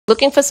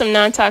Looking for some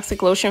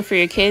non-toxic lotion for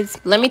your kids?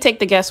 Let me take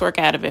the guesswork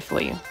out of it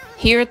for you.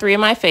 Here are 3 of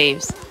my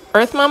faves.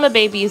 Earth Mama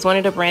Baby is one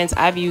of the brands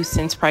I've used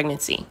since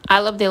pregnancy.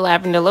 I love their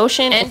lavender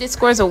lotion and it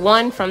scores a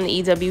 1 from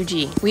the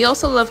EWG. We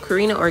also love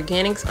Karina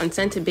Organics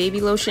Unscented Baby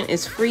Lotion.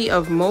 Is free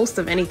of most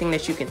of anything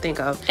that you can think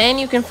of, and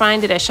you can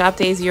find it at Shop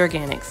Daisy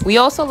Organics. We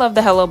also love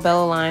the Hello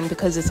Bella line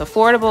because it's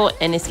affordable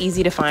and it's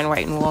easy to find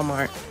right in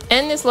Walmart.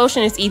 And this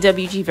lotion is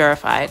EWG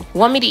verified.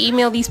 Want me to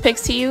email these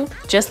pics to you?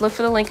 Just look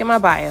for the link in my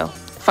bio.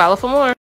 Follow for more.